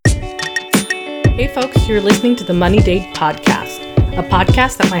Hey folks, you're listening to the Money Date Podcast, a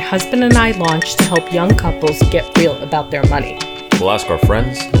podcast that my husband and I launched to help young couples get real about their money. We'll ask our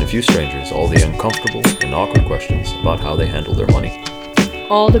friends and a few strangers all the uncomfortable and awkward questions about how they handle their money.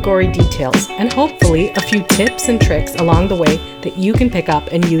 All the gory details, and hopefully a few tips and tricks along the way that you can pick up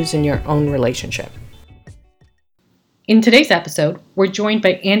and use in your own relationship. In today's episode, we're joined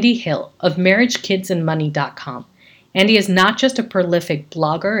by Andy Hill of MarriageKidsAndMoney.com. Andy is not just a prolific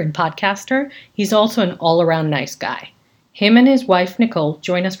blogger and podcaster, he's also an all-around nice guy. Him and his wife, Nicole,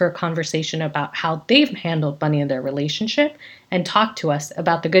 join us for a conversation about how they've handled money in their relationship and talk to us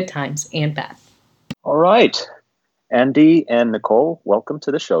about the good times and bad. All right. Andy and Nicole, welcome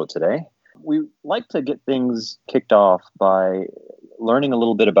to the show today. We like to get things kicked off by learning a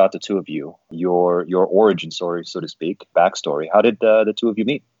little bit about the two of you, your origin story, so to speak, backstory. How did the two of you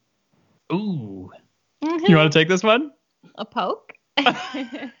meet? Ooh. You want to take this one? A poke?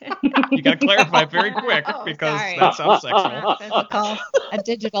 You got to clarify very quick because that sounds sexual. Physical, a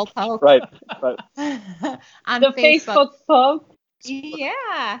digital poke. Right. On the Facebook poke.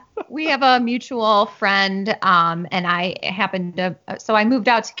 Yeah. We have a mutual friend, and I happened to, so I moved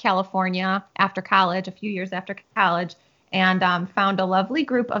out to California after college, a few years after college, and found a lovely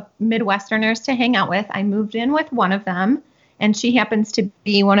group of Midwesterners to hang out with. I moved in with one of them. And she happens to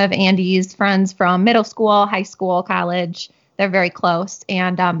be one of Andy's friends from middle school, high school, college. They're very close.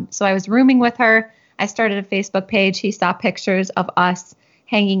 And so I was rooming with her. I started a Facebook page. He saw pictures of us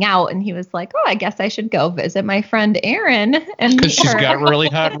hanging out. And he was like, oh, I guess I should go visit my friend Erin. Because she's got really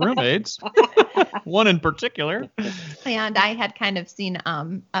hot roommates. One in particular. And I had kind of seen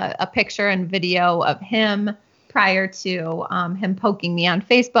a picture and video of him prior to him poking me on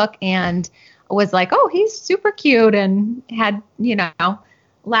Facebook. And was like, oh, he's super cute, and had,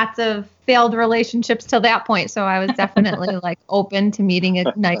 lots of failed relationships till that point. So I was definitely like open to meeting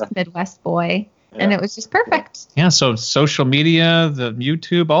a nice Midwest boy. Yeah. And it was just perfect. Yeah. So social media, the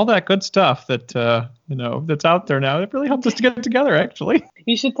YouTube, all that good stuff that, that's out there now. It really helped us to get together, actually.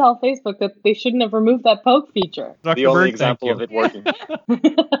 You should tell Facebook that they shouldn't have removed that poke feature. The only example of it working.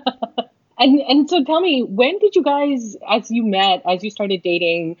 And so tell me, when did you guys, as you started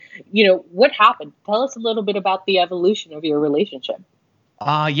dating, what happened? Tell us a little bit about the evolution of your relationship.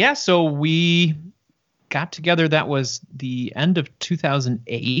 So we got together. That was the end of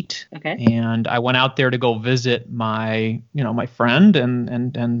 2008. Okay. And I went out there to go visit my friend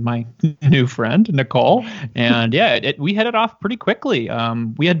and my new friend, Nicole. And we hit it off pretty quickly.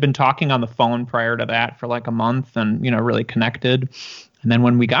 We had been talking on the phone prior to that for like a month and, really connected. And then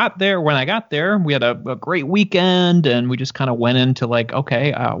when I got there, we had a great weekend, and we just kind of went into like,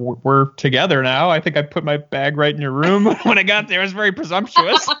 okay, we're together now. I think I put my bag right in your room when I got there. It was very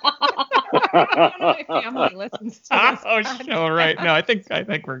presumptuous. My family listens to this. Right. No, I think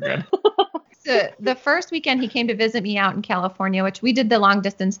we're good. So the first weekend he came to visit me out in California, which we did the long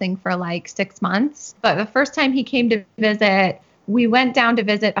distance thing for like 6 months. But the first time he came to visit, we went down to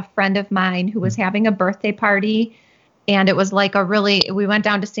visit a friend of mine who was having a birthday party. And it was like we went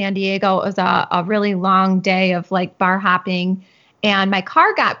down to San Diego. It was a really long day of like bar hopping, and my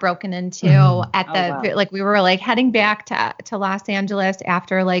car got broken into we were like heading back to Los Angeles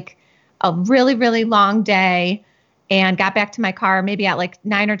after like a really, really long day, and got back to my car maybe at like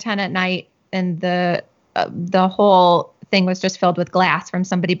 9 or 10 at night. And the whole thing was just filled with glass from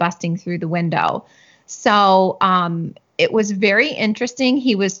somebody busting through the window. So, it was very interesting.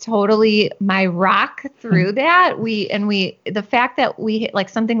 He was totally my rock through that. The fact that like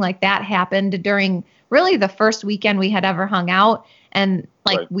something like that happened during really the first weekend we had ever hung out, and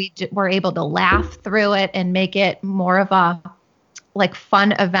like right. We were able to laugh through it and make it more of a like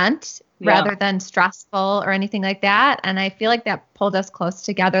fun event rather than stressful or anything like that. And I feel like that pulled us close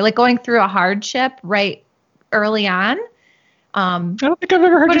together, like going through a hardship right early on. I don't think I've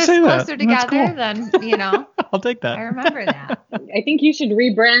ever heard you say that. Closer together than, I'll take that. I remember that. I think you should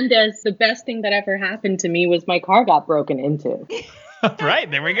rebrand as the best thing that ever happened to me was my car got broken into. Right.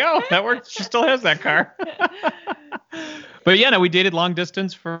 There we go. That works. She still has that car. But we dated long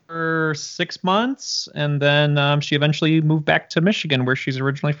distance for 6 months. And then she eventually moved back to Michigan, where she's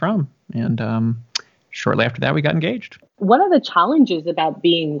originally from. And shortly after that, we got engaged. One of the challenges about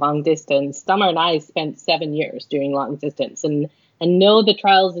being long distance, Summer and I spent 7 years doing long distance and know the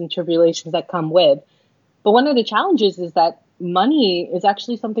trials and tribulations that come with. But one of the challenges is that money is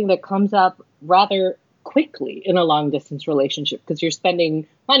actually something that comes up rather quickly in a long distance relationship, because you're spending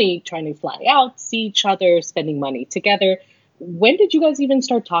money trying to fly out, see each other, spending money together. When did you guys even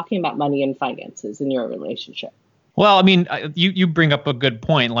start talking about money and finances in your relationship? Well, I mean, you bring up a good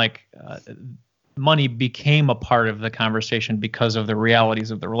point. Like, money became a part of the conversation because of the realities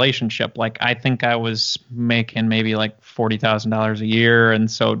of the relationship. Like, I think I was making maybe like $40,000 a year. And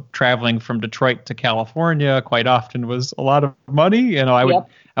so traveling from Detroit to California quite often was a lot of money. You know,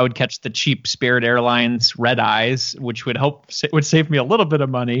 I would catch the cheap Spirit Airlines red eyes, which would save me a little bit of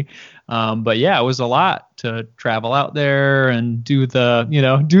money. But yeah, it was a lot to travel out there and do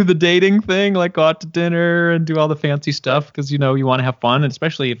the dating thing, like go out to dinner and do all the fancy stuff because, you know, you want to have fun. And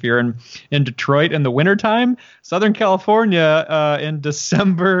especially if you're in Detroit in the wintertime, Southern California in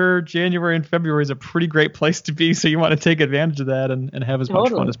December, January, and February is a pretty great place to be. So you want to take advantage of that and have as much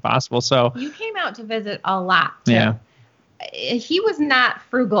fun as possible. So you came out to visit a lot too. Yeah. He was not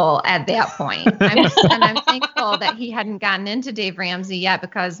frugal at that point. I'm thankful that he hadn't gotten into Dave Ramsey yet,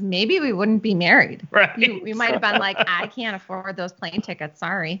 because maybe we wouldn't be married. Right. We might have been like, I can't afford those plane tickets.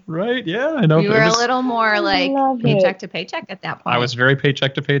 Sorry. Right. Yeah, I know. We were a little more like paycheck it. to paycheck at that point. I was very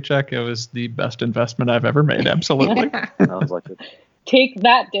paycheck to paycheck. It was the best investment I've ever made. Absolutely. Sounds like it. Take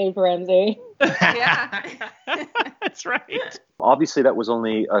that, Dave Ramsey. Yeah. That's right. Obviously, that was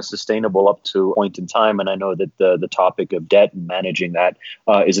only sustainable up to a point in time. And I know that the topic of debt and managing that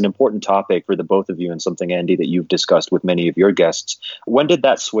is an important topic for the both of you, and something, Andy, that you've discussed with many of your guests. When did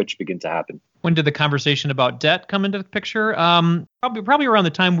that switch begin to happen? When did the conversation about debt come into the picture? Probably around the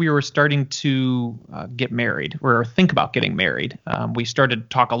time we were starting to get married or think about getting married. We started to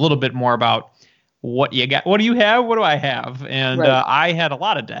talk a little bit more about what you got, what do you have, what do I have? And Right. I had a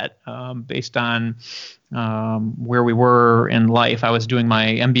lot of debt based on where we were in life. I was doing my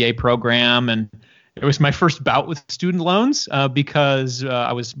MBA program, and it was my first bout with student loans because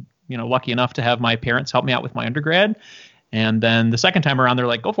I was, lucky enough to have my parents help me out with my undergrad. And then the second time around, they're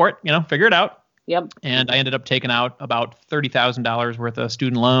like, go for it, figure it out. Yep. And I ended up taking out about $30,000 worth of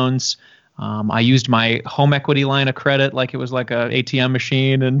student loans. I used my home equity line of credit like it was like a ATM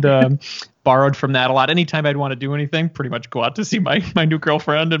machine, and borrowed from that a lot. Anytime I'd want to do anything, pretty much go out to see my new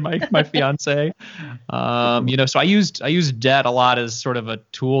girlfriend and my fiance. So I used debt a lot as sort of a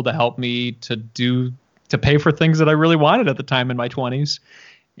tool to help me to pay for things that I really wanted at the time in my 20s.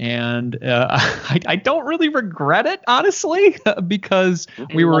 And I don't really regret it, honestly, because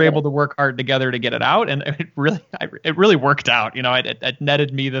we were able to work hard together to get it out, and it really worked out. It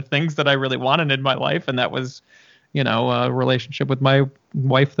netted me the things that I really wanted in my life, and that was, a relationship with my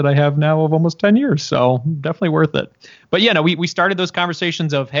wife that I have now of almost 10 years. So definitely worth it. But we started those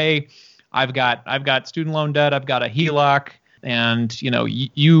conversations of, hey, I've got student loan debt, I've got a HELOC. And,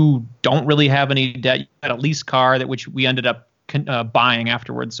 you don't really have any debt. You had a lease car which we ended up buying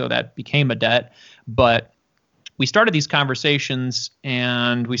afterwards, so that became a debt. But we started these conversations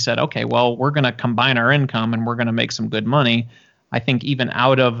and we said, okay, well, we're going to combine our income and we're going to make some good money. I think even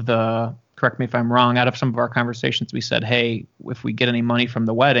correct me if I'm wrong, out of some of our conversations, we said, hey, if we get any money from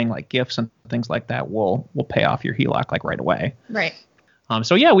the wedding, like gifts and things like that, we'll pay off your HELOC like right away. Right.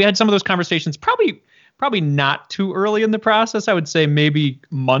 So yeah, we had some of those conversations probably not too early in the process. I would say maybe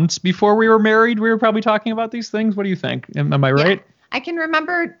months before we were married, we were probably talking about these things. What do you think? Am I right? Yeah. I can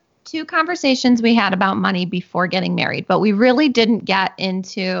remember 2 conversations we had about money before getting married, but we really didn't get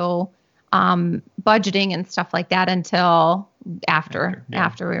into budgeting and stuff like that until after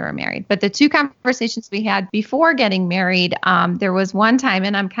we were married. But the 2 conversations we had before getting married, there was one time,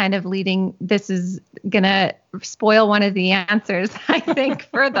 and I'm kind of leading, this is going to spoil one of the answers, I think,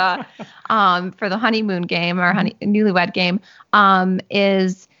 for the honeymoon game or newlywed game,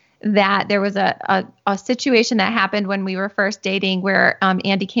 is that there was a situation that happened when we were first dating where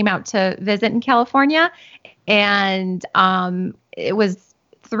Andy came out to visit in California, and it was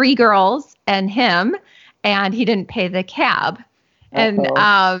 3 girls and him, and he didn't pay the cab. And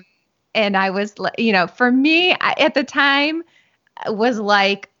and I was, for me at the time was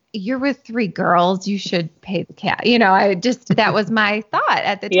like, you're with 3 girls, you should pay the cab. That was my thought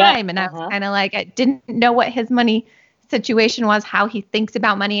at the time. And I was kind of like, I didn't know what his money situation was, how he thinks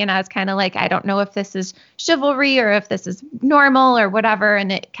about money. And I was kind of like, I don't know if this is chivalry or if this is normal or whatever.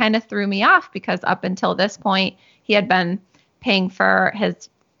 And it kind of threw me off because up until this point, he had been paying for his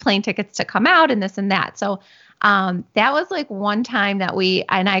plane tickets to come out and this and that. So that was like one time that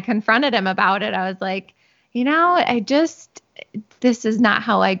I confronted him about it. I was like, this is not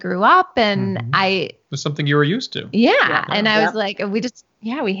how I grew up. And it was something you were used to. Yeah. And I was like,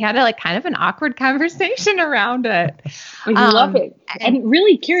 we had a kind of an awkward conversation around it. I love it. And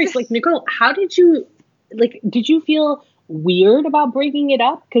really curious, Nicole, how did you feel weird about bringing it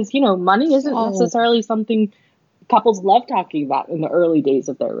up? Because, money isn't necessarily something couples love talking about in the early days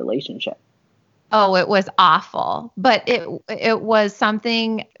of their relationship. Oh, it was awful, but it was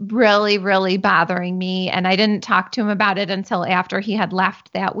something really, really bothering me. And I didn't talk to him about it until after he had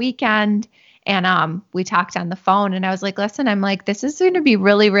left that weekend. And we talked on the phone, and I was like, listen, I'm like, this is going to be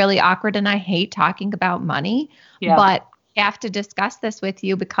really, really awkward. And I hate talking about money, Yeah. but I have to discuss this with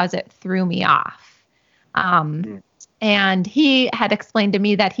you because it threw me off. And he had explained to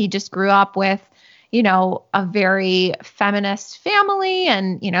me that he just grew up with, a very feminist family.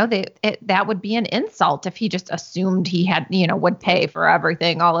 And, that would be an insult if he just assumed he had, would pay for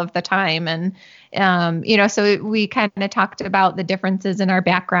everything all of the time. And, so we kind of talked about the differences in our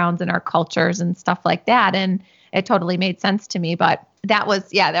backgrounds and our cultures and stuff like that. And it totally made sense to me. But that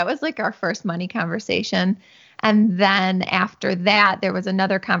was like our first money conversation. And then after that, there was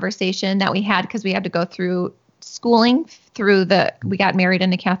another conversation that we had because we had to go through schooling we got married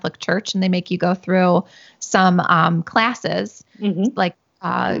in a Catholic church, and they make you go through some classes like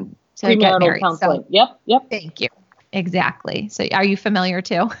to get married. Counseling. So, Yep. Thank you. Exactly. So are you familiar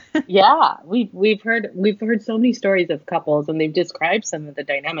too? Yeah, we've heard so many stories of couples, and they've described some of the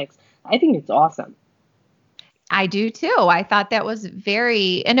dynamics. I think it's awesome. I do too. I thought that was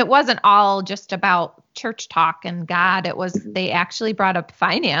and it wasn't all just about church talk and God. It was, they actually brought up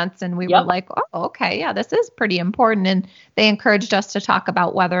finance, and we were like, oh, okay, yeah, this is pretty important. And they encouraged us to talk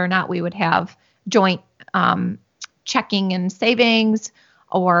about whether or not we would have joint checking and savings,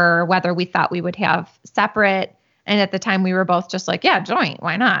 or whether we thought we would have separate. And at the time we were both just like, yeah, joint,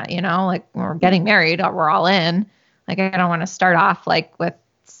 why not? Like, we're getting married, we're all in. Like, I don't want to start off like with,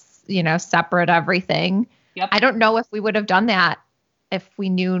 separate everything. Yep. I don't know if we would have done that if we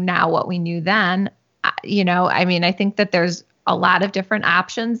knew now what we knew then. I think that there's a lot of different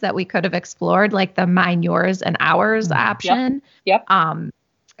options that we could have explored, like the mine, yours, and ours option. Yep.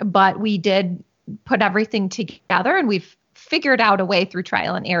 But we did put everything together, and we've figured out a way through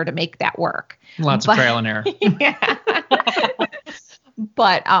trial and error to make that work. Lots of trial and error. Yeah.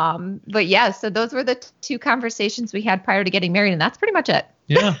 But yeah, so those were the two conversations we had prior to getting married, and that's pretty much it.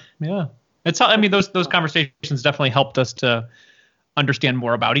 Yeah. Those conversations definitely helped us to understand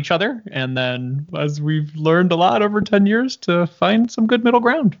more about each other. And then, as we've learned a lot over 10 years, to find some good middle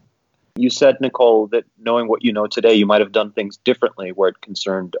ground. You said, Nicole, that knowing what you know today, you might have done things differently where it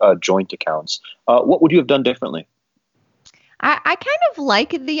concerned joint accounts. What would you have done differently? I kind of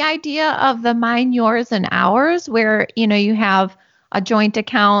like the idea of the mine, yours, and ours, where, you have a joint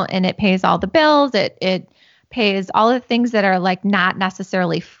account and it pays all the bills. It pays all the things that are like not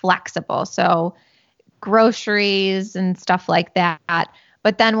necessarily flexible. So groceries and stuff like that.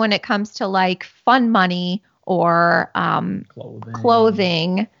 But then when it comes to like fun money or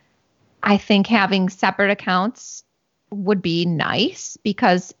clothing, I think having separate accounts would be nice,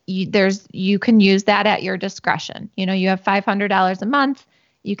 because you can use that at your discretion. You have $500 a month.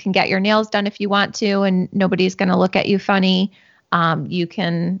 You can get your nails done if you want to, and nobody's going to look at you funny. You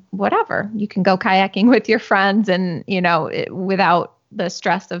can go kayaking with your friends, and, without the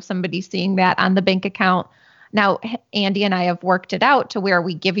stress of somebody seeing that on the bank account. Now, Andy and I have worked it out to where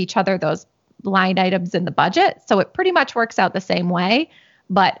we give each other those line items in the budget. So it pretty much works out the same way.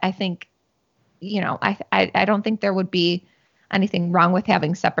 But I think, I don't think there would be anything wrong with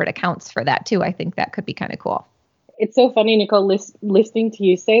having separate accounts for that too. I think that could be kind of cool. It's so funny, Nicole, listening to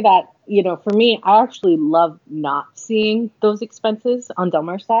you say that. For me, I actually love not seeing those expenses on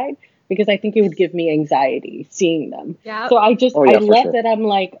Delmar's side, because I think it would give me anxiety seeing them. Yeah. So I left sure. it. I'm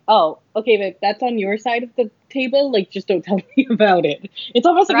like, oh, okay, but that's on your side of the table. Like, just don't tell me about it. It's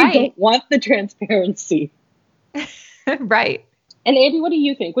almost like I don't want the transparency. Right. And Andy, what do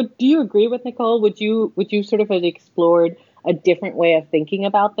you think? Do you agree with Nicole? Would you sort of have explored a different way of thinking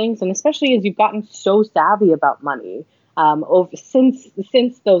about things, and especially as you've gotten so savvy about money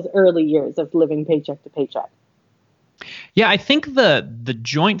since those early years of living paycheck to paycheck? Yeah, I think the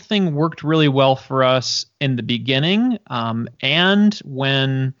joint thing worked really well for us in the beginning, and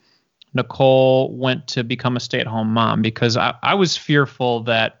when Nicole went to become a stay-at-home mom, because I was fearful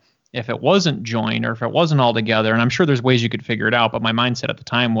that if it wasn't joint, or if it wasn't all together, and I'm sure there's ways you could figure it out, but my mindset at the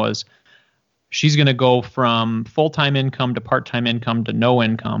time was, she's going to go from full-time income to part-time income to no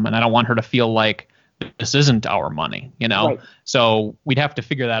income, and I don't want her to feel like this isn't our money, Right. So we'd have to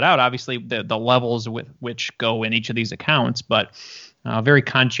figure that out. Obviously, the levels with which go in each of these accounts, but very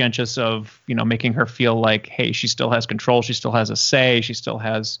conscientious of, making her feel like, hey, she still has control. She still has a say. She still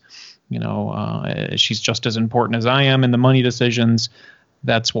has, she's just as important as I am in the money decisions.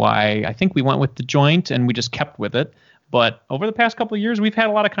 That's why I think we went with the joint, and we just kept with it. But over the past couple of years, we've had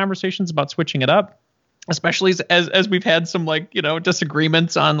a lot of conversations about switching it up. especially as we've had some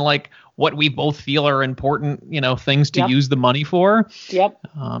disagreements on what we both feel are important, things to use the money for. Yep.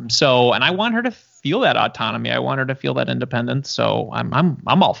 And I want her to feel that autonomy. I want her to feel that independence. So I'm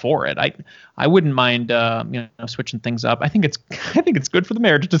all for it. I wouldn't mind switching things up. I think it's good for the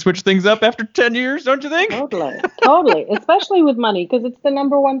marriage to switch things up after 10 years, don't you think? Totally. Especially with money, because it's the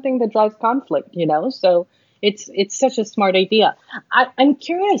number one thing that drives conflict, so it's such a smart idea. I'm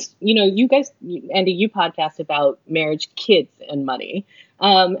curious, you guys, Andy, you podcast about marriage, kids, and money.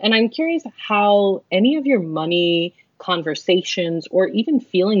 And I'm curious how any of your money conversations or even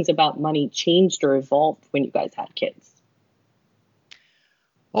feelings about money changed or evolved when you guys had kids.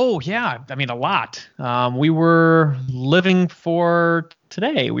 Oh, yeah. I mean, a lot. We were living for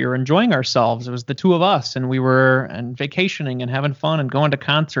today. We were enjoying ourselves. It was the two of us, and we were vacationing and having fun and going to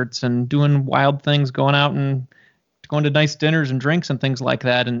concerts and doing wild things, going out and going to nice dinners and drinks and things like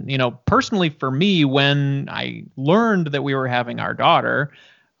that. And, personally for me, when I learned that we were having our daughter,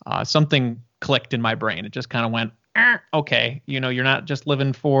 something clicked in my brain. It just kind of went, okay, you're not just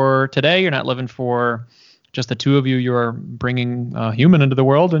living for today. You're not living for just the two of you. You're bringing a human into the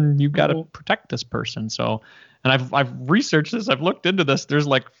world, and you've got to protect this person. So, and I've researched this. I've looked into this. There's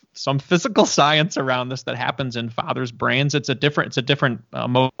some physical science around this that happens in fathers' brains. It's a different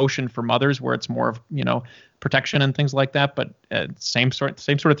emotion for mothers, where it's more of protection and things like that. But same sort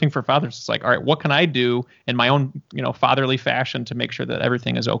of thing for fathers. It's like, all right, what can I do in my own fatherly fashion to make sure that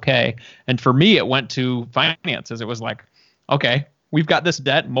everything is okay? And for me, it went to finances. It was like, okay, we've got this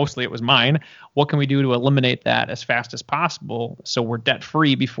debt. Mostly it was mine. What can we do to eliminate that as fast as possible so we're debt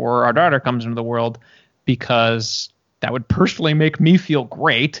free before our daughter comes into the world? Because that would personally make me feel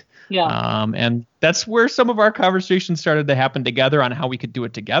great. Yeah. And that's where some of our conversations started to happen together on how we could do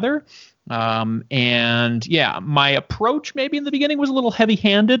it together. And yeah, my approach maybe in the beginning was a little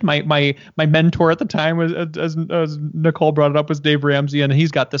heavy-handed. My mentor at the time was, as Nicole brought it up, was Dave Ramsey, and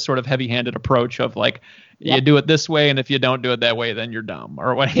he's got this sort of heavy-handed approach of you do it this way, and if you don't do it that way, then you're dumb,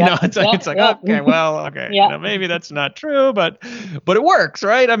 or what? It's like okay, well, okay, maybe that's not true, but it works,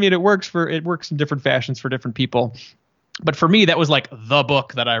 right? I mean, it works in different fashions for different people. But for me, that was like the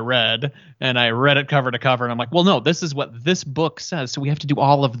book that I read, and I read it cover to cover, and I'm like, well, no, this is what this book says. So we have to do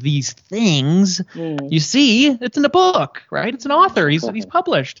all of these things. You see, it's in a book, right? It's an author. He's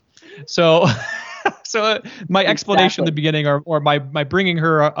published. So, my explanation in the beginning, or my bringing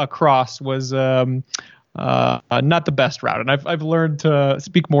her across was not the best route, and I've learned to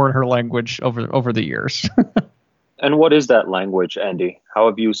speak more in her language over the years. And what is that language, Andy? How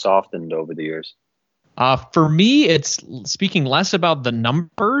have you softened over the years? For me, it's speaking less about the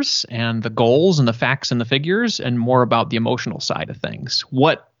numbers and the goals and the facts and the figures, and more about the emotional side of things.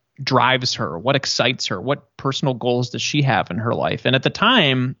 What drives her? What excites her? What personal goals does she have in her life? And at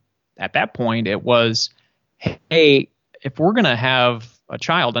that point, it was, hey, if we're going to have a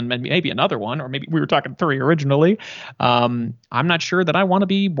child and maybe another one, or maybe we were talking 3 originally, I'm not sure that I want to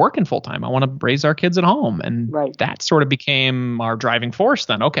be working full time. I want to raise our kids at home. And that sort of became our driving force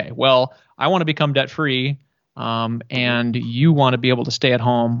then. Okay, well, I want to become debt free. And you want to be able to stay at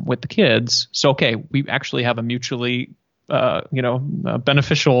home with the kids. So, okay, we actually have a mutually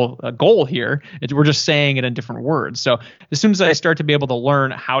beneficial goal here. We're just saying it in different words. So as soon as I start to be able to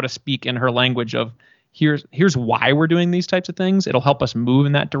learn how to speak in her language of, here's why we're doing these types of things, it'll help us move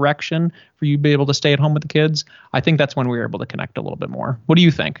in that direction for you to be able to stay at home with the kids. I think that's when we were able to connect a little bit more. What do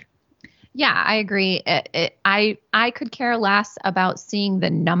you think? Yeah, I agree. I could care less about seeing the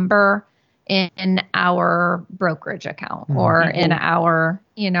number in our brokerage account or in our,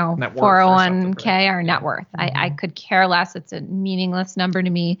 401k, our net worth. I could care less. It's a meaningless number to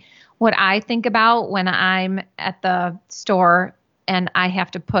me. What I think about when I'm at the store and I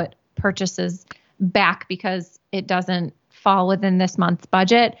have to put purchases back because it doesn't fall within this month's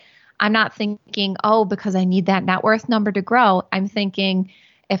budget, I'm not thinking, because I need that net worth number to grow. I'm thinking,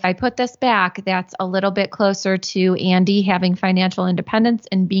 if I put this back, that's a little bit closer to Andy having financial independence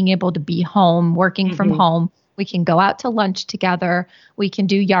and being able to be home, working from home. We can go out to lunch together. We can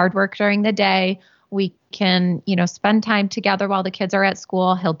do yard work during the day. We can, spend time together while the kids are at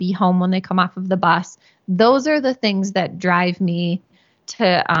school. He'll be home when they come off of the bus. Those are the things that drive me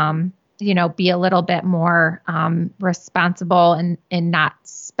to, be a little bit more responsible and not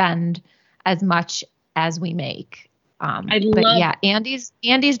spend as much as we make. Andy's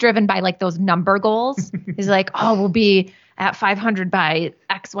driven by like those number goals. He's like, we'll be at 500 by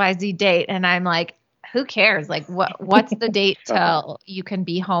XYZ date. And I'm like, who cares? Like, what's the date till you can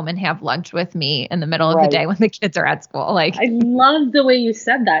be home and have lunch with me in the middle of the day when the kids are at school? Like, I love the way you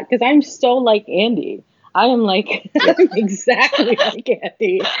said that, because I'm so like Andy. I am like I'm exactly like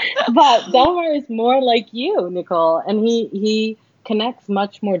Andy, but Delmar is more like you, Nicole, and he connects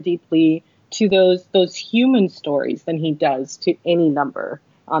much more deeply to those human stories than he does to any number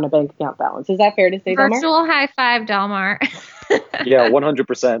on a bank account balance. Is that fair to say, Delmar? Virtual high five, Delmar. Yeah,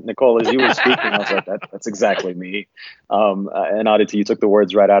 100%. Nicole, as you were speaking, I was like, that's exactly me. And oddity, you took the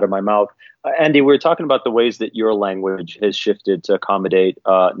words right out of my mouth. Andy, we were talking about the ways that your language has shifted to accommodate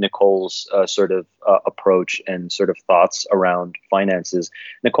Nicole's sort of approach and sort of thoughts around finances.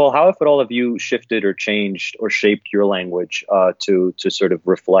 Nicole, how, if at all, have you shifted or changed or shaped your language to sort of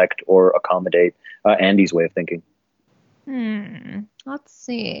reflect or accommodate Andy's way of thinking? Let's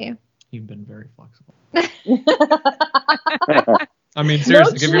see. You've been very flexible. I mean,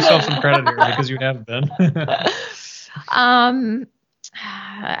 seriously, give yourself some credit here because you have been. I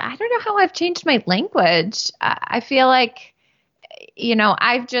don't know how I've changed my language. I feel like,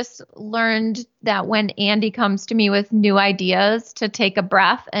 I've just learned that when Andy comes to me with new ideas, to take a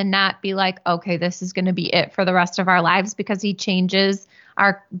breath and not be like, okay, this is going to be it for the rest of our lives, because he changes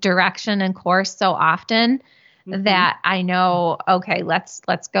our direction and course so often that I know, okay, let's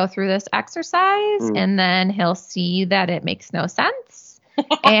go through this exercise, and then he'll see that it makes no sense.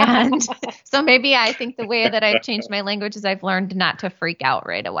 And so maybe I think the way that I've changed my language is I've learned not to freak out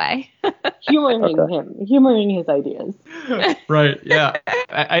right away. Humoring his ideas. Right. Yeah.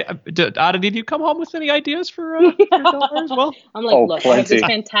 Oddity, did you come home with any ideas for Delmar as well? I'm like, look, I have this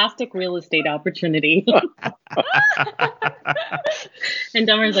fantastic real estate opportunity. And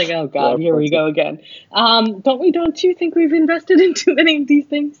Delmar's like, oh God, here we go again. Don't you think we've invested in too many of these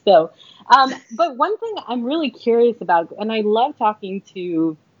things? So, but one thing I'm really curious about, and I love talking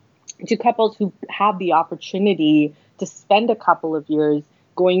to couples who have the opportunity to spend a couple of years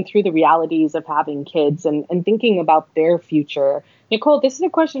going through the realities of having kids and thinking about their future. Nicole, this is a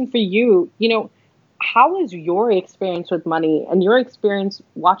question for you. How has your experience with money and your experience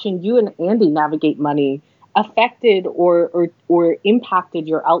watching you and Andy navigate money affected or impacted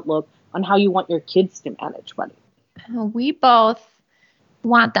your outlook on how you want your kids to manage money? We both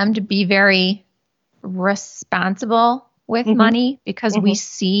want them to be very responsible with money, because we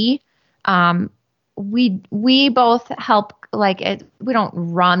see, we both help, we don't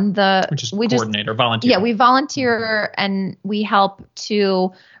run we coordinate or volunteer. Yeah, we volunteer and we help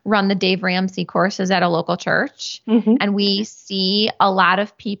to run the Dave Ramsey courses at a local church. And we see a lot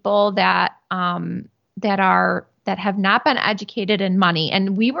of people that have not been educated in money.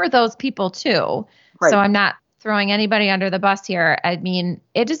 And we were those people too. Right. So I'm not throwing anybody under the bus here. I mean,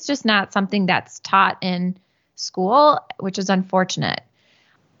 it is just not something that's taught in school, which is unfortunate.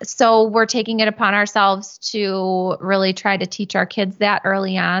 So we're taking it upon ourselves to really try to teach our kids that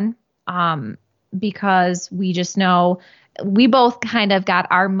early on, because we just know we both kind of got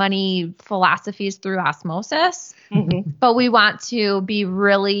our money philosophies through osmosis, but we want to be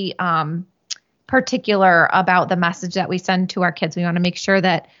really particular about the message that we send to our kids. We want to make sure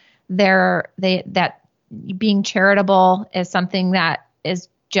that that being charitable is something that is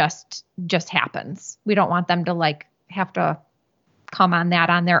just happens. We don't want them to have to come on that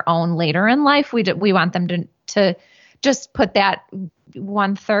on their own later in life. We want them to just put that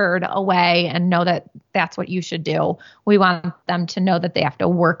 1/3 away and know that that's what you should do. We want them to know that they have to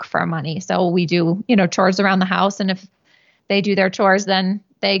work for money. So we do, chores around the house, and if they do their chores, then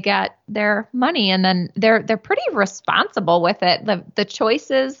they get their money, and then they're pretty responsible with it. The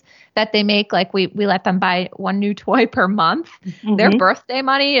choices that they make, we let them buy one new toy per month. Their birthday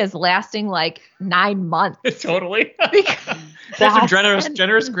money is lasting 9 months. Totally. There's some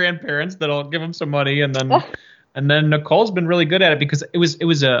generous grandparents that'll give them some money, and then Nicole's been really good at it, because it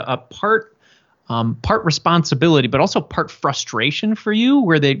was a part responsibility, but also part frustration for you,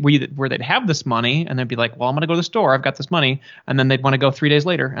 where they'd have this money and they'd be like, well, I'm going to go to the store. I've got this money. And then they'd want to go 3 days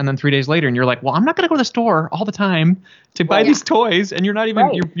later, and then 3 days later. And you're like, well, I'm not going to go to the store all the time to buy these toys. And you're not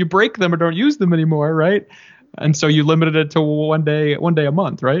even, you break them or don't use them anymore. Right. And so you limited it to one day a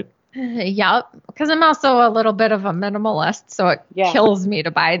month. Right. Yep. Because I'm also a little bit of a minimalist. So it kills me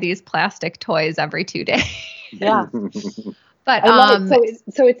to buy these plastic toys every 2 days. Yeah. But I love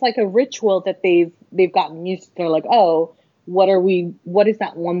it. So it's like a ritual that they've gotten used to. They're like, oh, what is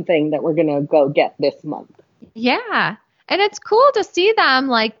that one thing that we're gonna go get this month? Yeah. And it's cool to see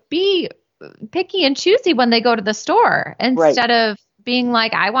them be picky and choosy when they go to the store, instead of being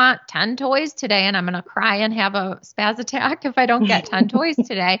like, I want 10 toys today and I'm gonna cry and have a spaz attack if I don't get 10 toys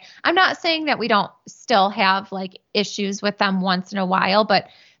today. I'm not saying that we don't still have issues with them once in a while, but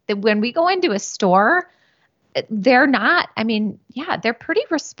when we go into a store, they're not, I mean, yeah, they're pretty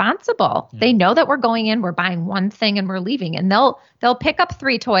responsible. Yeah. They know that we're going in, we're buying one thing and we're leaving, and they'll pick up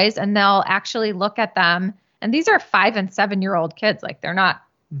 3 toys and they'll actually look at them. And these are 5 and 7-year-old kids. Like, they're not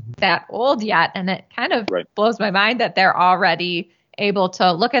that old yet. And it kind of blows my mind that they're already able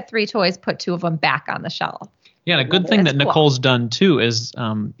to look at 3 toys, put 2 of them back on the shelf. Yeah, and a good thing that Nicole's done too is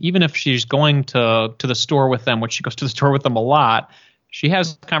even if she's going to the store with them, which she goes to the store with them a lot, she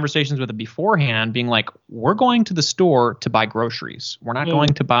has conversations with them beforehand being like, we're going to the store to buy groceries. We're not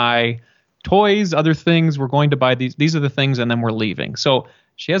going to buy toys, other things. We're going to buy these. These are the things, and then we're leaving. So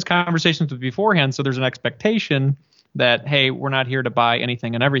she has conversations with beforehand, so there's an expectation that, hey, we're not here to buy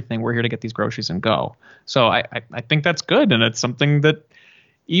anything and everything. We're here to get these groceries and go. So I think that's good, and it's something that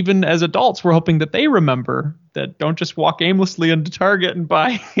even as adults, we're hoping that they remember that don't just walk aimlessly into Target and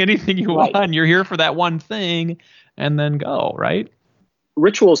buy anything you want. You're here for that one thing and then go, right?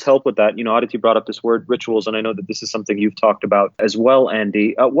 Rituals help with that. Aditi brought up this word rituals, and I know that this is something you've talked about as well,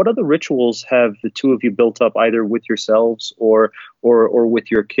 Andy. What other rituals have the two of you built up, either with yourselves or with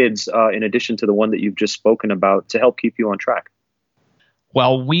your kids, in addition to the one that you've just spoken about, to help keep you on track?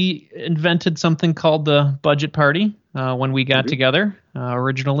 Well, we invented something called the budget party when we got together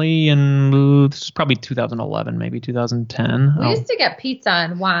originally this is probably 2011, maybe 2010. We used to get pizza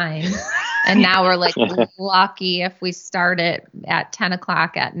and wine, and now we're like lucky if we start it at 10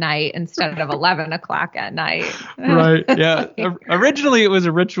 o'clock at night instead of 11 o'clock at night. Right. Yeah. Originally, it was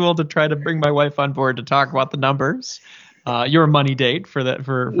a ritual to try to bring my wife on board to talk about the numbers. Your money date for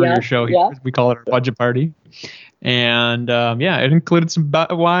your show here. Yeah. We call it our budget party. And it included some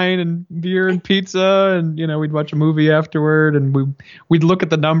wine and beer and pizza, and we'd watch a movie afterward, and we'd look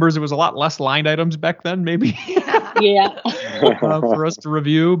at the numbers. It was a lot less line items back then, maybe. For us to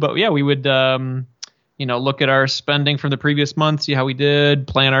review. But yeah, we would look at our spending from the previous month, see how we did,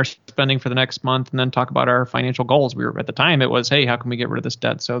 plan our spending for the next month, and then talk about our financial goals. We were at the time, it was, hey, how can we get rid of this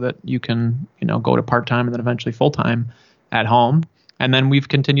debt so that you can go to part-time and then eventually full-time at home. And then we've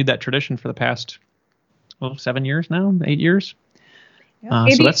continued that tradition for the past 7 years now, 8 years. So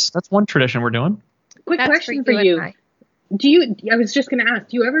that's one tradition we're doing. Quick question for you. I was just going to ask,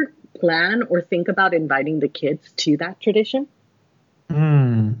 do you ever plan or think about inviting the kids to that tradition?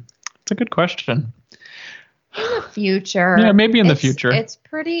 That's a good question. In the future. Yeah, maybe in the future. It's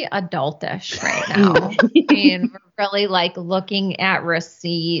pretty adultish right now. I mean, we're really like looking at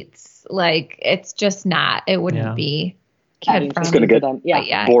receipts. Like, it's just not, it wouldn't be kid friendly. It's going to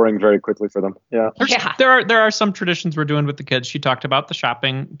get boring very quickly for them. Yeah. There are some traditions we're doing with the kids. She talked about the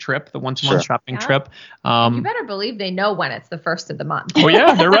shopping trip, the once a month shopping trip. You better believe they know when it's the first of the month. Oh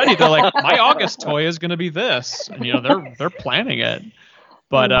yeah, they're ready. They're like, my August toy is going to be this, and they're planning it.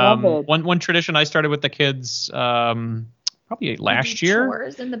 But one tradition I started with the kids probably last year.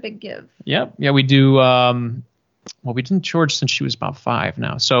 Chores and the big give. Yep. Yeah, we do. We didn't chores since she was about 5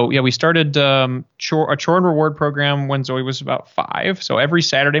 now. So yeah, we started a chore and reward program when Zoe was about 5. So every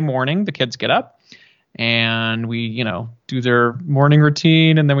Saturday morning, the kids get up and we, do their morning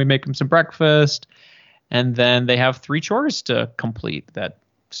routine, and then we make them some breakfast, and then they have 3 chores to complete that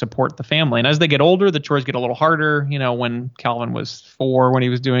support the family. And as they get older, the chores get a little harder. When Calvin was 4, when he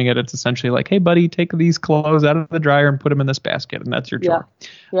was doing it, it's essentially like, hey buddy, take these clothes out of the dryer and put them in this basket, and that's your chore.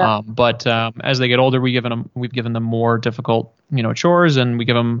 But as they get older, we've given them more difficult chores, and we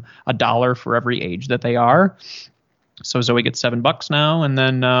give them $1 for every age that they are. So Zoe gets $7 now, and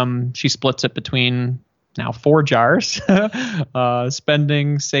then she splits it between now 4 jars,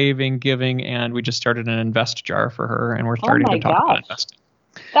 spending, saving, giving, and we just started an invest jar for her, and we're starting to talk about investing.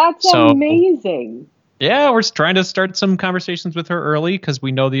 That's amazing. Yeah, we're trying to start some conversations with her early because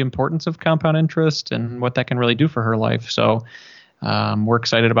we know the importance of compound interest and what that can really do for her life. So we're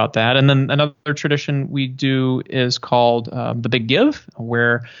excited about that. And then another tradition we do is called the Big Give,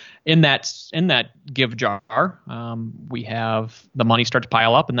 where in that give jar, we have the money start to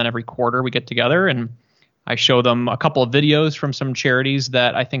pile up, and then every quarter we get together and I show them a couple of videos from some charities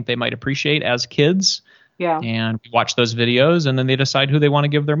that I think they might appreciate as kids. Yeah. And we watch those videos, and then they decide who they want to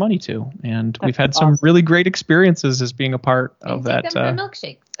give their money to. And we've had some really great experiences as being a part of that. Take them to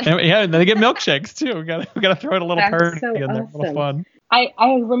milkshakes. And they get milkshakes too. We got to throw in a little party in there. A little fun. I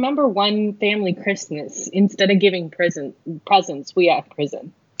remember one family Christmas. Instead of giving presents, we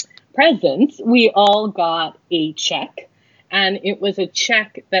all got a check, and it was a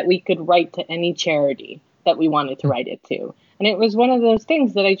check that we could write to any charity that we wanted to write it to. And it was one of those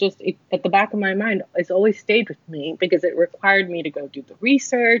things that at the back of my mind, it's always stayed with me because it required me to go do the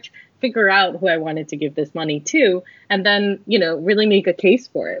research, figure out who I wanted to give this money to, and then, really make a case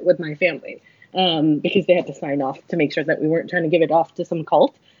for it with my family, because they had to sign off to make sure that we weren't trying to give it off to some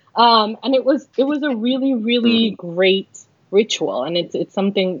cult. And it was a really, really great ritual. And it's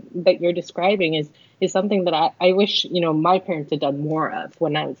something that you're describing is something that I wish, my parents had done more of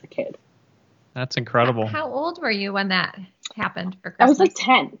when I was a kid. That's incredible. How old were you when that happened for Christmas? I was like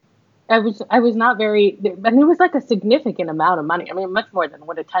 10. I was not very, and it was like a significant amount of money. I mean, much more than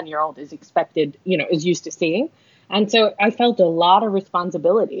what a 10-year-old is expected, is used to seeing. And so I felt a lot of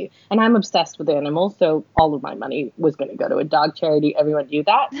responsibility, and I'm obsessed with animals. So all of my money was going to go to a dog charity. Everyone knew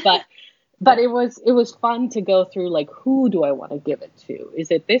that, but it was fun to go through, like, who do I want to give it to?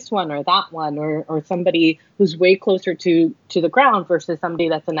 Is it this one or that one, or somebody who's way closer to the ground versus somebody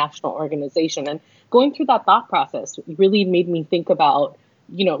that's a national organization? And going through that thought process really made me think about,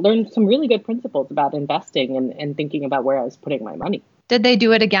 learn some really good principles about investing and thinking about where I was putting my money. Did they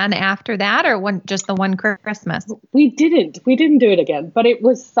do it again after that, or just the one Christmas? We didn't do it again, but it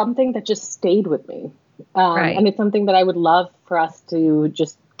was something that just stayed with me. Right. And it's something that I would love for us to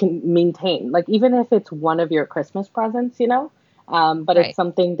just maintain, like, even if it's one of your Christmas presents, but Right. It's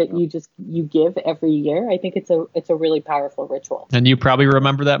something that you give every year. I think it's a really powerful ritual. And you probably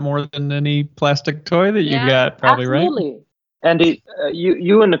remember that more than any plastic toy that you got, probably, Absolutely. right? Andy,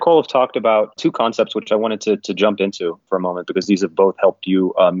 you and Nicole have talked about two concepts which I wanted to jump into for a moment, because these have both helped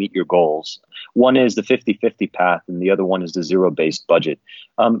you meet your goals. One is the 50-50 path, and the other one is the zero-based budget.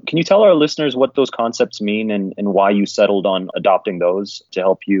 Can you tell our listeners what those concepts mean and why you settled on adopting those to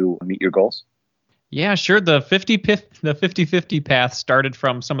help you meet your goals? Yeah, sure. The 50-50 path started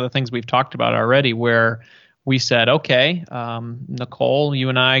from some of the things we've talked about already, where we said, okay, Nicole, you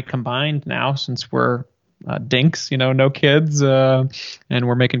and I combined now, since we're dinks, no kids, and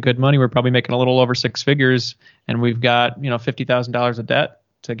we're making good money. We're probably making a little over six figures, and we've got, $50,000 of debt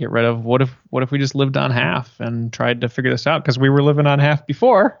to get rid of. What if we just lived on half and tried to figure this out? Because we were living on half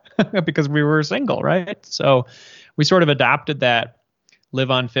before because we were single, right? So we sort of adopted that live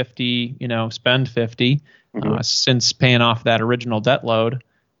on 50, spend 50, since paying off that original debt load.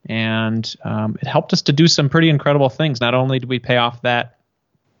 And it helped us to do some pretty incredible things. Not only did we pay off that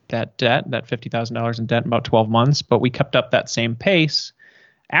debt, that $50,000 in debt in about 12 months, but we kept up that same pace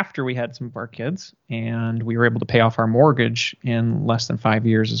after we had some of our kids, and we were able to pay off our mortgage in less than 5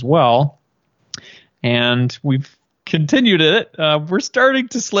 years as well. And we've continued it. We're starting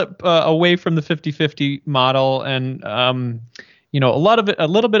to slip away from the 50-50 model, and a little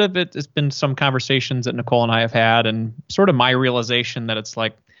bit of it has been some conversations that Nicole and I have had, and sort of my realization that it's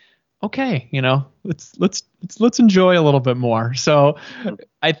like, okay, let's enjoy a little bit more. So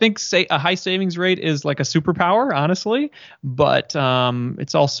I think a high savings rate is like a superpower, honestly, but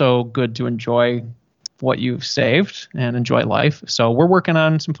it's also good to enjoy what you've saved and enjoy life. So we're working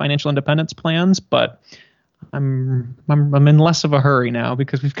on some financial independence plans, but I'm in less of a hurry now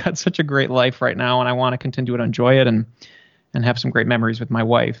because we've got such a great life right now, and I want to continue to enjoy it and have some great memories with my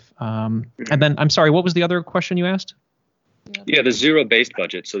wife. And then, I'm sorry, what was the other question you asked? Yeah, the zero-based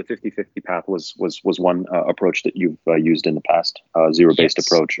budget. So the 50-50 path was one approach that you've used in the past. Zero-based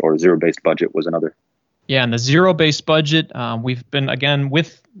approach, or zero-based budget was another. Yeah, and the zero-based budget, we've been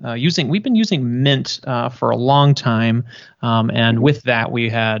using Mint for a long time, and with that we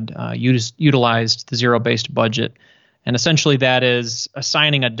had utilized the zero-based budget, and essentially that is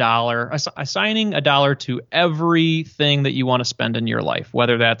assigning a dollar to everything that you want to spend in your life,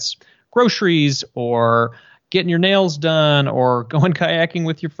 whether that's groceries or getting your nails done or going kayaking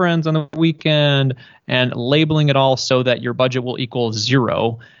with your friends on the weekend, and labeling it all so that your budget will equal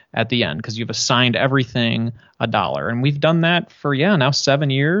zero at the end because you've assigned everything a dollar. And we've done that for, now 7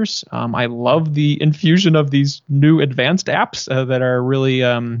 years. I love the infusion of these new advanced apps that are really,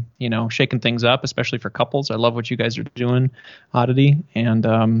 shaking things up, especially for couples. I love what you guys are doing, Oddity.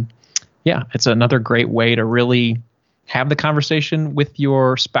 And it's another great way to really have the conversation with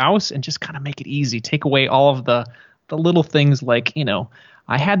your spouse and just kind of make it easy. Take away all of the little things like,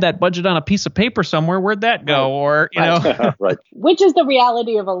 I had that budget on a piece of paper somewhere. Where'd that go? Or, Right. Which is the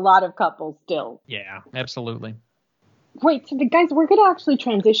reality of a lot of couples still. Yeah, absolutely. Great. So guys, we're going to actually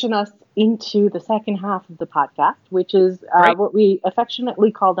transition us into the second half of the podcast, which is what we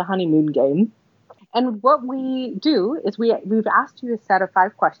affectionately call the honeymoon game. And what we do is we've asked you a set of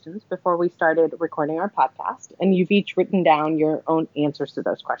 5 questions before we started recording our podcast, and you've each written down your own answers to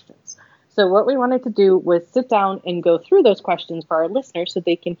those questions. So what we wanted to do was sit down and go through those questions for our listeners so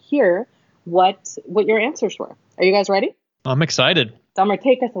they can hear what your answers were. Are you guys ready? I'm excited. Summer,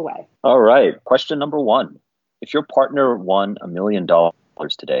 take us away. All right. Question number 1. If your partner won $1 million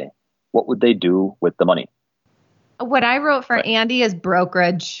today, what would they do with the money? What I wrote for Andy is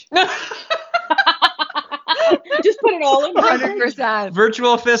brokerage. Just put it all in 100%.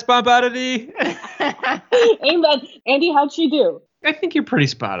 Virtual fist bump, Oddity. Amen. Andy, how'd she do? I think you're pretty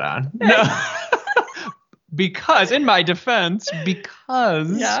spot on. No. Because, in my defense,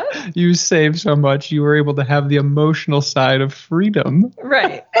 you save so much, you were able to have the emotional side of freedom.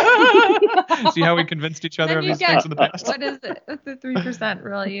 Right. See how we convinced each other of these things in the past? What is it? What's the 3%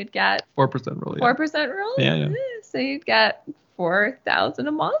 rule? You'd get 4% rule. 4% rule? Yeah. So you'd get $4,000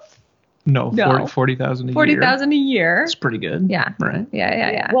 a month? No, 40,000 a year. 40,000 a year. It's pretty good. Yeah. Right.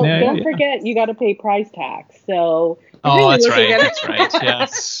 Yeah. Well, don't forget, you got to pay price tax. So. That's right. That's right.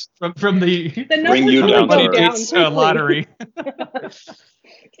 Yes. From the bring you down to lottery.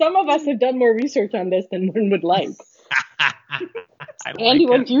 Some of us have done more research on this than one would like. Andy,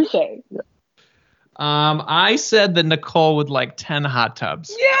 what did you say? I said that Nicole would like 10 hot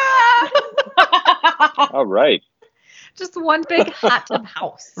tubs. Yeah. All right. Just one big hot tub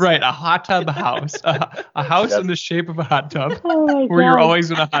house. Right, a hot tub house. A house in the shape of a hot tub where you're always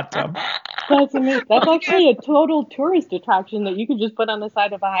in a hot tub. That's amazing. That's actually a total tourist attraction that you could just put on the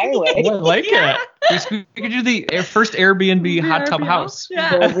side of a highway. I like it. We could do the first Airbnb hot tub house.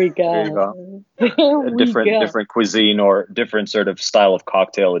 Yeah. There we go. There you go. There we go. Different cuisine or different sort of style of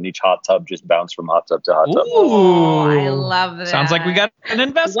cocktail in each hot tub, just bounce from hot tub to hot tub. Oh, I love that. Sounds like we got an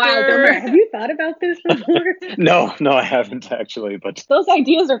investor. Wow, Gomer, have you thought about this before? No, I haven't actually, but Those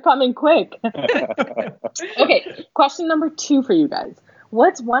ideas are coming quick. Okay, question number 2 for you guys.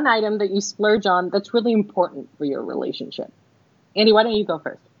 What's one item that you splurge on that's really important for your relationship? Andy, why don't you go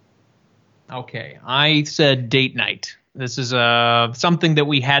first? Okay, I said date night. This is something that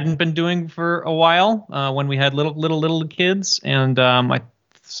we hadn't been doing for a while when we had little kids, and I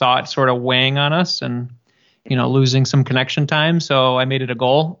saw it sort of weighing on us and losing some connection time. So I made it a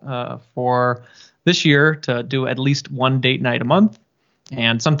goal for this year to do at least one date night a month.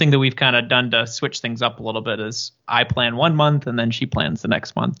 And something that we've kind of done to switch things up a little bit is I plan 1 month and then she plans the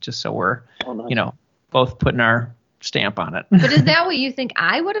next month, just so we're, both putting our stamp on it. But is that what you think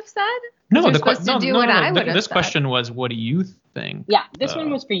I would have said? No, This question was, what do you think? Yeah, this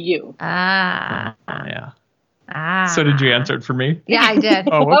one was for you. Yeah. So did you answer it for me? Yeah, I did.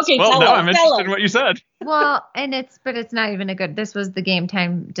 Okay, now I'm interested in what you said. Well, but it's not even this was the game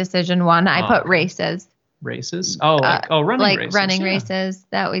time decision one. I put races. Races? Running races. Running races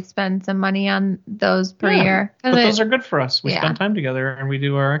that we spend some money on those per year. But those are good for us. We spend time together and we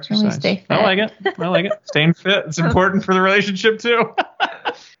do our exercise. And we stay fit. I like it. Staying fit. It's important for the relationship too.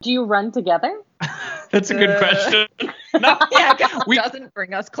 Do you run together? That's a good question. No, it doesn't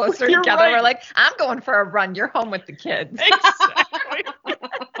bring us closer together. Right. We're like, I'm going for a run. You're home with the kids. Exactly.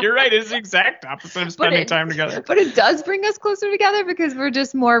 You're right. It's the exact opposite of spending time together. But it does bring us closer together because we're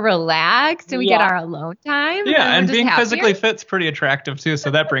just more relaxed and we get our alone time. Yeah, and being physically fit's pretty attractive too, so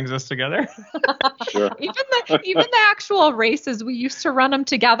that brings us together. Sure. Even the actual races, we used to run them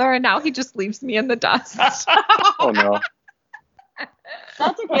together, and now he just leaves me in the dust. Oh no.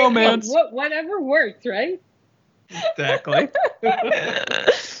 That's okay. Romance. Whatever works, right? Exactly.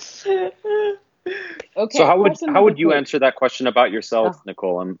 Okay. So how would you answer that question about yourself,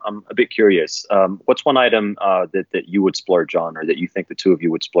 Nicole? I'm a bit curious. What's one item that you would splurge on, or that you think the two of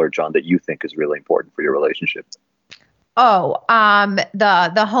you would splurge on, that you think is really important for your relationship?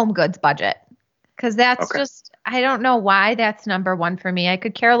 The home goods budget, because that's just, I don't know why that's number one for me. I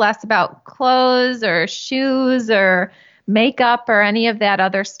could care less about clothes or shoes or makeup or any of that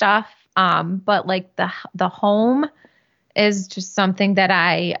other stuff. But like the home is just something that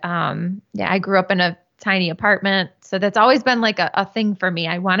I grew up in a tiny apartment. So that's always been like a thing for me.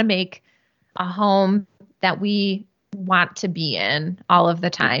 I want to make a home that we want to be in all of the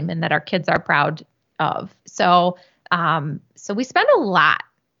time and that our kids are proud of. So we spend a lot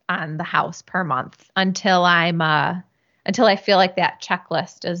on the house per month until I feel like that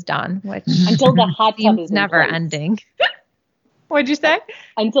checklist is done, which until the hot tub is never ending. What'd you say?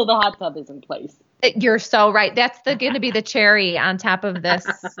 Until the hot tub is in place. You're so right. That's going to be the cherry on top of this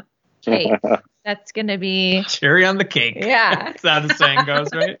cake. That's going to be cherry on the cake. Yeah. That's how the saying goes,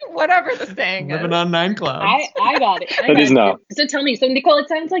 right? Whatever the saying is. Living on 9 clouds. I got it. It is now. So tell me, Nicole, it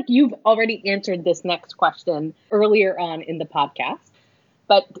sounds like you've already answered this next question earlier on in the podcast,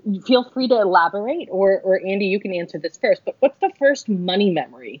 but feel free to elaborate, or Andy, you can answer this first. But what's the first money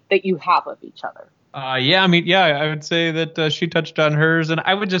memory that you have of each other? I would say that she touched on hers, and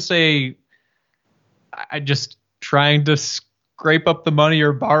I would just say I just trying to scrape up the money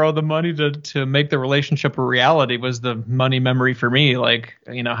or borrow the money to make the relationship a reality was the money memory for me. Like,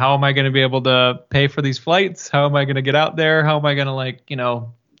 how am I going to be able to pay for these flights? How am I going to get out there? How am I going to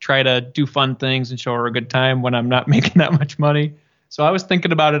try to do fun things and show her a good time when I'm not making that much money? So I was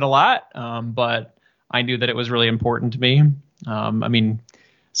thinking about it a lot, but I knew that it was really important to me.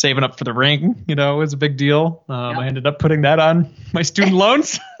 saving up for the ring, was a big deal. I ended up putting that on my student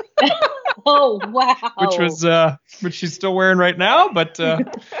loans. Oh, wow. which she's still wearing right now, but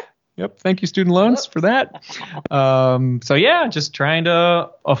yep. Thank you, student loans, for that. So yeah, just trying to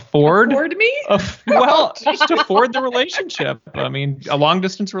afford me? just afford the relationship. I mean, a long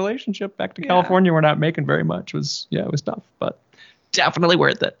distance relationship back to California, we're not making very much. It was tough, but definitely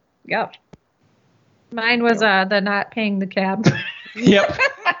worth it. Yep. Mine was the not paying the cab. Yep.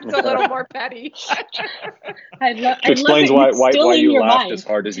 It's a little more petty. Explains why why you laughed mind. as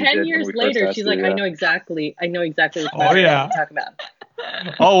hard as you 10 did. years when we later, first she's asked like, you, I know exactly what Oh, yeah. you're talking about.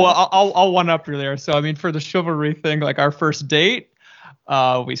 Oh, well, I'll one up you there. So, I mean, for the chivalry thing, like our first date,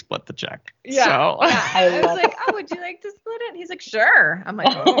 we split the check. Yeah. So. Yeah. I was like, oh, would you like to split it? And he's like, sure. I'm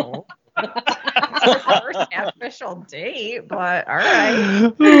like, oh. It's our first official date, but all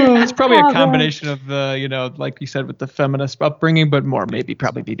right. It's probably a combination of the, like you said, with the feminist upbringing, but more maybe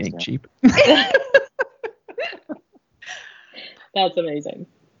probably being cheap. That's amazing.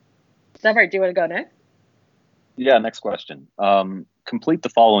 Zephyr, do you want to go next? Yeah, next question. Complete the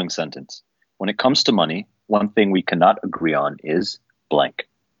following sentence. When it comes to money, one thing we cannot agree on is blank.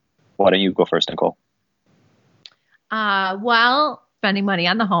 Why don't you go first, Nicole? Well, spending money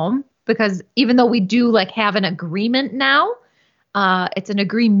on the home, because even though we do have an agreement now, it's an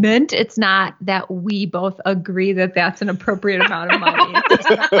agreement. It's not that we both agree that that's an appropriate amount of money.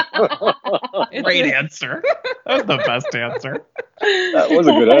 Great answer. That was the best answer. That was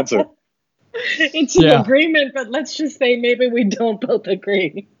a good answer. It's an agreement, but let's just say maybe we don't both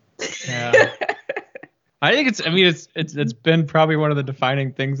agree. Yeah. I think it's been probably one of the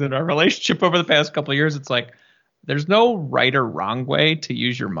defining things in our relationship over the past couple of years. It's like there's no right or wrong way to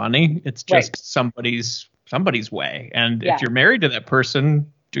use your money. It's just somebody's way. And if you're married to that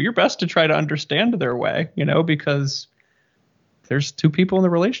person, do your best to try to understand their way, because there's two people in the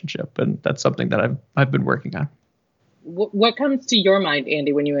relationship, and that's something that I've been working on. What comes to your mind,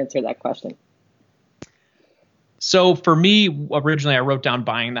 Andy, when you answer that question? So for me, originally, I wrote down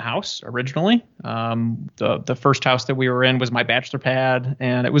buying the house originally. The first house that we were in was my bachelor pad,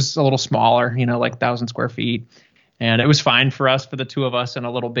 and it was a little smaller, like 1,000 square feet. And it was fine for us, for the two of us and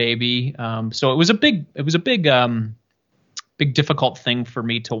a little baby. So it was a big difficult thing for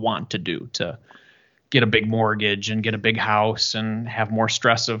me to want to do, to get a big mortgage and get a big house and have more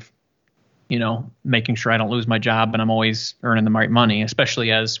stress of, making sure I don't lose my job and I'm always earning the right money,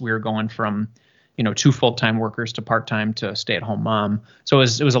 especially as we were going from, 2 full-time workers to part-time to stay-at-home mom. So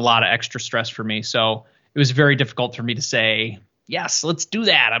it was a lot of extra stress for me. So it was very difficult for me to say, yes, let's do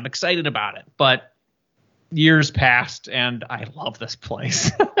that. I'm excited about it. But years passed and I love this place.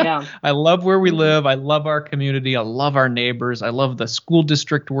 Yeah. I love where we live. I love our community. I love our neighbors. I love the school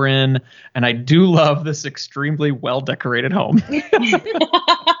district we're in. And I do love this extremely well-decorated home.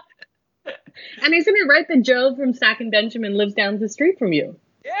 And isn't it right that Joe from Stack and Benjamin lives down the street from you?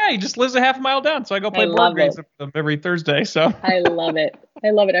 Yeah, he just lives a half a mile down. So I go play board games with him every Thursday. So I love it.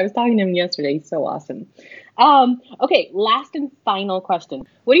 I was talking to him yesterday. He's so awesome. Okay, last and final question.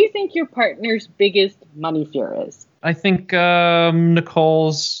 What do you think your partner's biggest money fear is? I think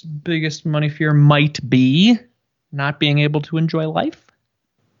Nicole's biggest money fear might be not being able to enjoy life.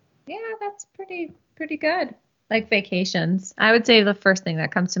 Yeah, that's pretty good. Like vacations. I would say the first thing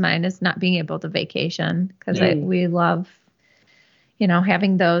that comes to mind is not being able to vacation, because we love,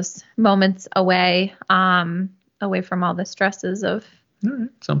 having those moments away from all the stresses of. All right.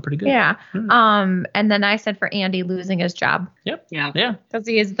 Sound pretty good. Yeah. Right. And then I said for Andy losing his job. Yep. Yeah. Because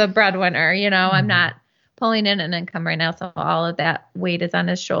he is the breadwinner. I'm not pulling in an income right now, so all of that weight is on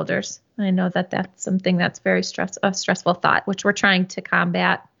his shoulders. I know that that's something that's very stressful thought, which we're trying to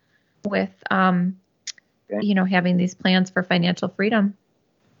combat with, having these plans for financial freedom.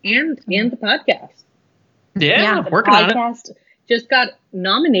 And the podcast. Yeah, the working on it. Podcast just got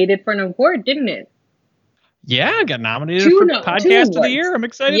nominated for an award, didn't it? Yeah, I got nominated for Podcast of the Year. I'm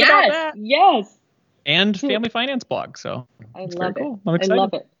excited about that. Yes. And Family Finance Blog. So I love it. Cool. I'm excited. I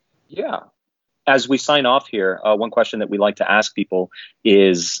love it. Yeah. As we sign off here, one question that we like to ask people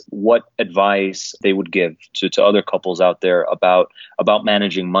is what advice they would give to other couples out there about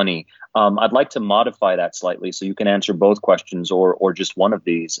managing money. I'd like to modify that slightly so you can answer both questions or just one of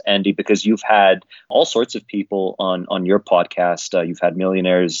these, Andy, because you've had all sorts of people on your podcast. You've had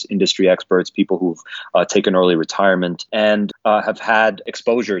millionaires, industry experts, people who've taken early retirement and have had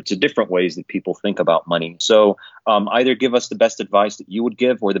exposure to different ways that people think about money. So either give us the best advice that you would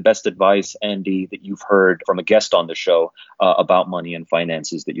give or the best advice, Andy, that you've heard from a guest on the show about money and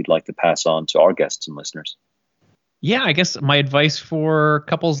finances that you'd like to pass on to our guests and listeners. Yeah, I guess my advice for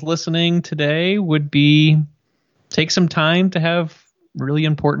couples listening today would be take some time to have really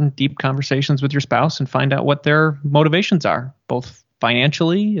important, deep conversations with your spouse and find out what their motivations are, both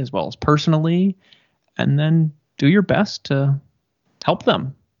financially as well as personally, and then do your best to help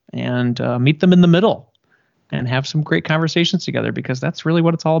them and meet them in the middle and have some great conversations together, because that's really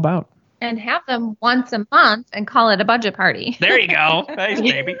what it's all about. And have them once a month and call it a budget party. There you go. Nice,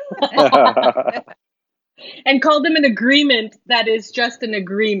 baby. And call them an agreement that is just an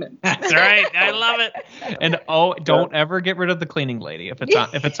agreement. That's right. I love it. And don't ever get rid of the cleaning lady if it's on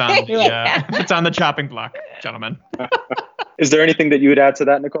the chopping block, gentlemen. Is there anything that you would add to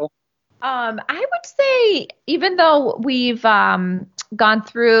that, Nicole? I would say, even though we've kind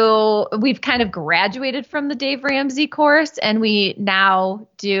of graduated from the Dave Ramsey course, and we now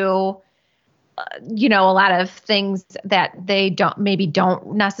do, a lot of things that they don't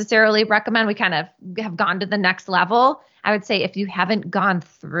necessarily recommend. We kind of have gone to the next level. I would say if you haven't gone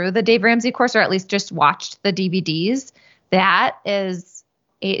through the Dave Ramsey course, or at least just watched the DVDs, that gets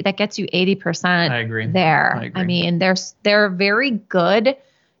you 80%. I agree. There. I mean, they're very good.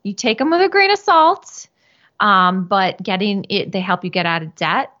 You take them with a grain of salt, but they help you get out of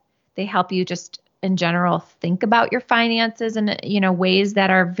debt. They help you just in general think about your finances in ways that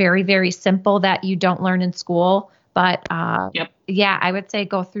are very, very simple that you don't learn in school. But yeah, I would say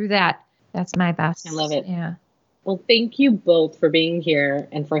go through that. That's my best. I love it. Yeah. Well, thank you both for being here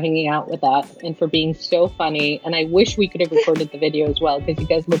and for hanging out with us and for being so funny. And I wish we could have recorded the video as well, because you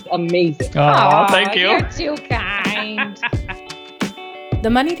guys look amazing. Oh, thank you. You're too kind. The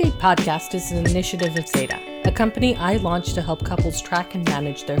Money Date podcast is an initiative of Zeta, a company I launched to help couples track and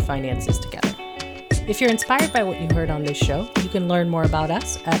manage their finances together. If you're inspired by what you heard on this show, you can learn more about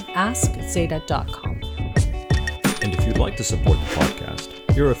us at askzeta.com. And if you'd like to support the podcast,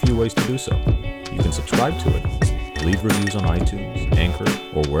 here are a few ways to do so. You can subscribe to it, leave reviews on iTunes, Anchor,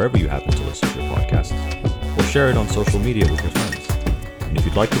 or wherever you happen to listen to your podcasts, or share it on social media with your friends. And if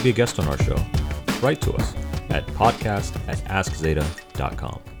you'd like to be a guest on our show, write to us at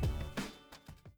podcast@askzeta.com.